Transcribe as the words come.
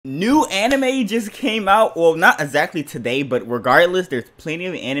new anime just came out. Well, not exactly today, but regardless, there's plenty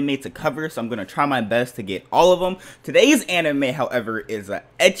of anime to cover, so I'm going to try my best to get all of them. Today's anime, however, is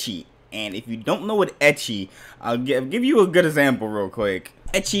Ecchi. And if you don't know what Ecchi, I'll give you a good example real quick.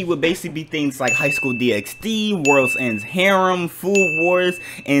 Ecchi would basically be things like High School DxD, World's End's Harem, Food Wars,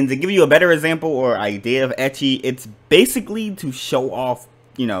 and to give you a better example or idea of Ecchi, it's basically to show off,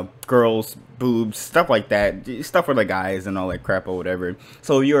 you know, girls, boobs, stuff like that, stuff for the guys and all that crap or whatever.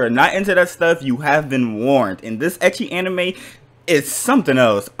 So if you're not into that stuff, you have been warned. And this Ecchi anime is something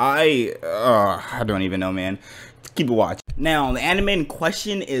else. I don't even know, man. Keep it watching. Now, the anime in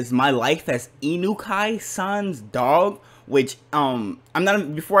question is My Life as Inukai-san's Dog, which,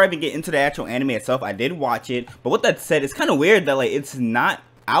 before I even get into the actual anime itself, I did watch it, but with that said, it's kind of weird that, like, it's not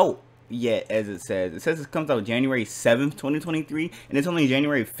out yet, as it says. It says it comes out January 7th, 2023, and it's only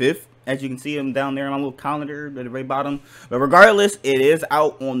January 5th, as you can see them down there on my little calendar at the very bottom. But regardless, it is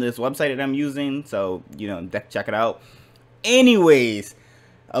out on this website that I'm using, so, you know, check it out. Anyways,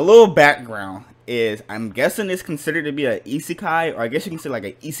 a little background is, I'm guessing it's considered to be a isekai, or I guess you can say like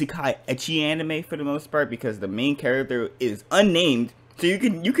an isekai ecchi anime for the most part, because the main character is unnamed, so you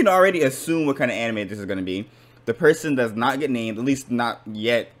can already assume what kind of anime this is going to be. The person does not get named, at least not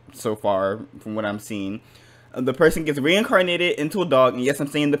yet so far from what I'm seeing. The person gets reincarnated into a dog, and yes, I'm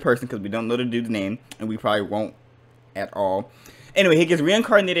saying the person because we don't know the dude's name, and we probably won't at all. Anyway, he gets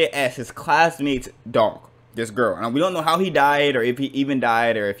reincarnated as his classmate's dog, this girl, and we don't know how he died, or if he even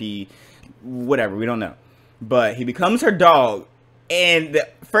died, or if he whatever, we don't know. But he becomes her dog, and the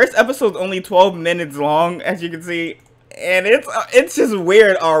first episode's only 12 minutes long, as you can see, and it's just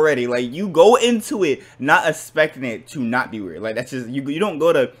weird already. Like, you go into it not expecting it to not be weird. Like, that's just, you don't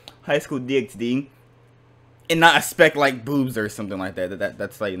go to High School DxD and not expect like boobs or something like that.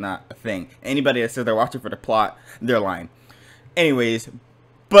 That's like not a thing. Anybody that says they're watching for the plot, they're lying. Anyways,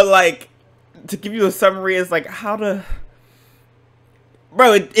 but like, to give you a summary, is like how to,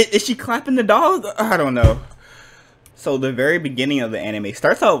 bro, is she clapping the dog? I don't know. So the very beginning of the anime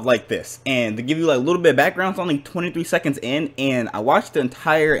starts out like this, and to give you like a little bit of background, it's only 23 seconds in, and I watched the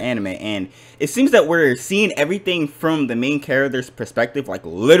entire anime, and it seems that we're seeing everything from the main character's perspective, like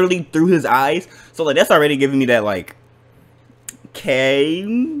literally through his eyes. So like, that's already giving me that like, okay,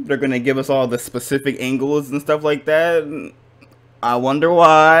 they're gonna give us all the specific angles and stuff like that. I wonder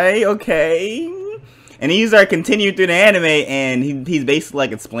why. Okay. And he's continued through the anime, and he's basically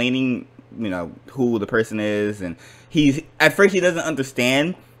like explaining, you know, who the person is, and he's at first he doesn't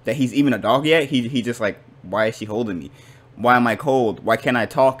understand that he's even a dog yet. He just like, why is she holding me? Why am I cold? Why can't I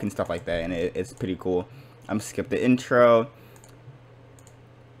talk and stuff like that? And it's pretty cool. I'm gonna skip the intro.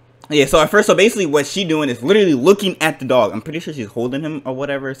 Yeah, so basically what she's doing is literally looking at the dog. I'm pretty sure she's holding him or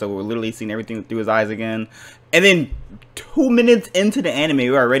whatever, so we're literally seeing everything through his eyes again. And then 2 minutes into the anime,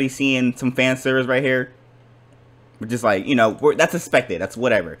 we're already seeing some fan service right here. We're just like, you know, that's expected. That's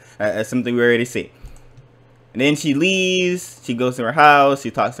whatever. That's something we already see. And then she leaves. She goes to her house.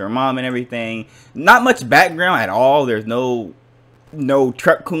 She talks to her mom and everything. Not much background at all. There's no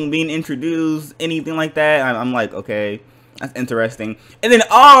Truck-kun being introduced, anything like that. I'm like, okay, that's interesting. And then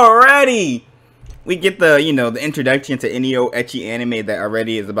already we get the, you know, the introduction to Ecchi anime that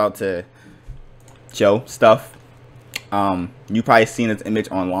already is about to show stuff. You probably seen its image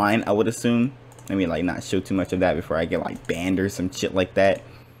online, I would assume. Let me like not show too much of that before I get like banned or some shit like that.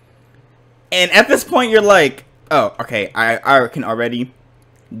 And at this point, you're like, oh, okay, I can already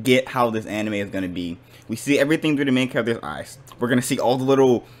get how this anime is gonna be. We see everything through the main character's eyes. We're gonna see all the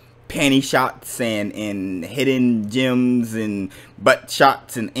little panty shots and hidden gems and butt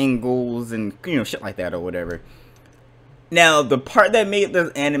shots and angles and, you know, shit like that or whatever. Now, the part that made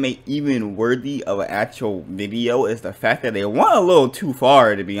this anime even worthy of an actual video is the fact that they went a little too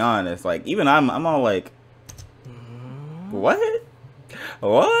far, to be honest. Like, even I'm all like, what?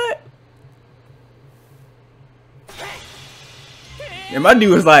 What? And my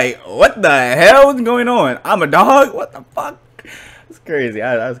dude was like, what the hell is going on? I'm a dog? What the fuck? It's crazy.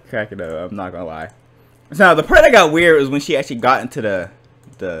 I was cracking up. I'm not gonna lie. Now, the part that got weird was when she actually got into the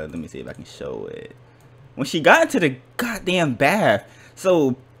let me see if I can show it. When she got into the goddamn bath,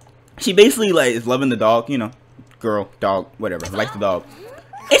 so she basically like is loving the dog, you know, girl, dog, whatever, likes the dog,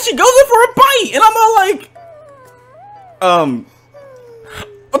 and she goes in for a bite, and I'm all like,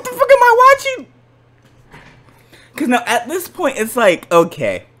 what the fuck am I watching? Because now at this point it's like,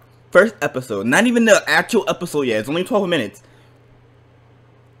 okay, first episode, not even the actual episode yet, it's only 12 minutes.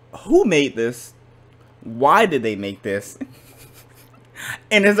 Who made this? Why did they make this?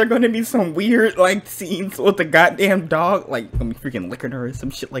 And is there going to be some weird, like, scenes with the goddamn dog? Like, let me freaking licking her or some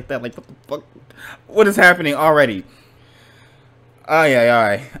shit like that. Like, what the fuck? What is happening already?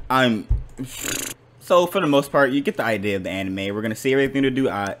 I'm so for the most part, you get the idea of the anime. We're gonna see everything to do.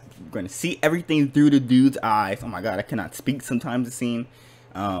 We're gonna see everything through the dude's eyes. Oh my god, I cannot speak sometimes. The scene.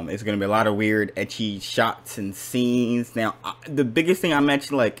 It's gonna be a lot of weird, ecchi shots and scenes. Now, the biggest thing I'm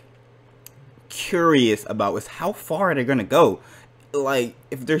actually like curious about is how far they're gonna go. Like,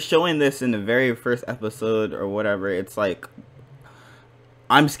 if they're showing this in the very first episode or whatever, it's like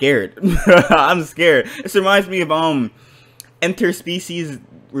I'm scared. I'm scared. This reminds me of interspecies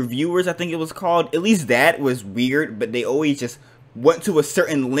reviewers, I think it was called. At least that was weird, but they always just went to a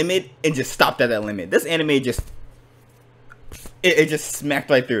certain limit and just stopped at that limit. This anime just it just smacked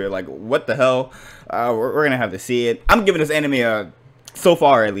right through it. Like, what the hell? We're gonna have to see it. I'm giving this anime a so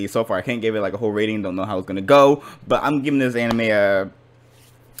far, at least so far. I can't give it like a whole rating. Don't know how it's gonna go, but I'm giving this anime a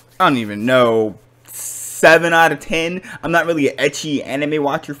I don't even know 7 out of 10. I'm not really an ecchi anime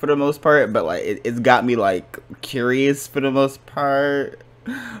watcher for the most part, but like it's got me like curious for the most part.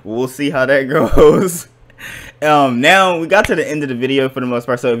 We'll see how that goes. Now we got to the end of the video for the most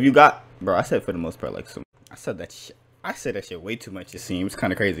part. So if you got, bro, I said for the most part, like some, I said that shit way too much. It seems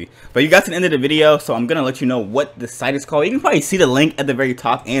kind of crazy, but you got to the end of the video, so I'm gonna let you know what the site is called. You can probably see the link at the very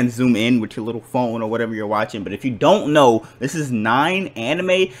top and zoom in with your little phone or whatever you're watching. But if you don't know, this is 9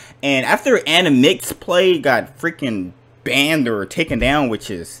 anime, and after Animix Play got freaking banned or taken down,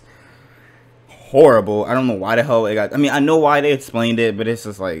 which is horrible. I don't know why the hell it got. I mean, I know why they explained it, but it's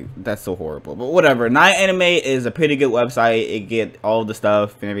just like, that's so horrible. But whatever. 9 Anime is a pretty good website. It get all the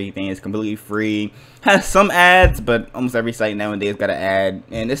stuff and everything. It's completely free. Has some ads, but almost every site nowadays got an ad,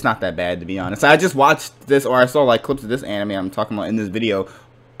 and it's not that bad, to be honest. I just watched this, or I saw like clips of this anime I'm talking about in this video.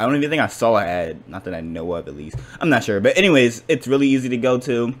 I don't even think I saw an ad, not that I know of, at least. I'm not sure, but anyways, it's really easy to go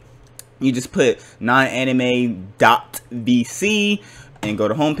to. You just put 9anime.vc and go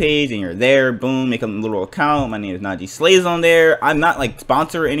to homepage, and you're there. Boom, make a little account. My name is Najee Slays on there. I'm not like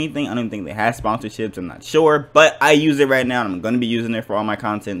sponsor or anything. I don't even think they have sponsorships. I'm not sure, but I use it right now, and I'm going to be using it for all my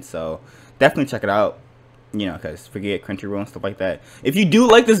content. So definitely check it out. You know, because forget Crunchyroll and stuff like that. If you do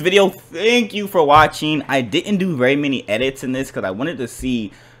like this video, thank you for watching. I didn't do very many edits in this because I wanted to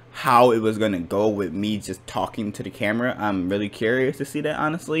see how it was going to go with me just talking to the camera. I'm really curious to see that,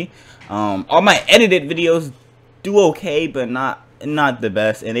 honestly. All my edited videos do okay, but not the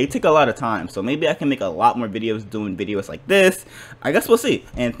best, and they take a lot of time, so maybe I can make a lot more videos doing videos like this. I guess we'll see.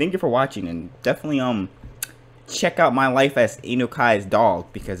 And thank you for watching, and definitely check out my life as Inukai's dog,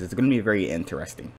 because it's going to be very interesting.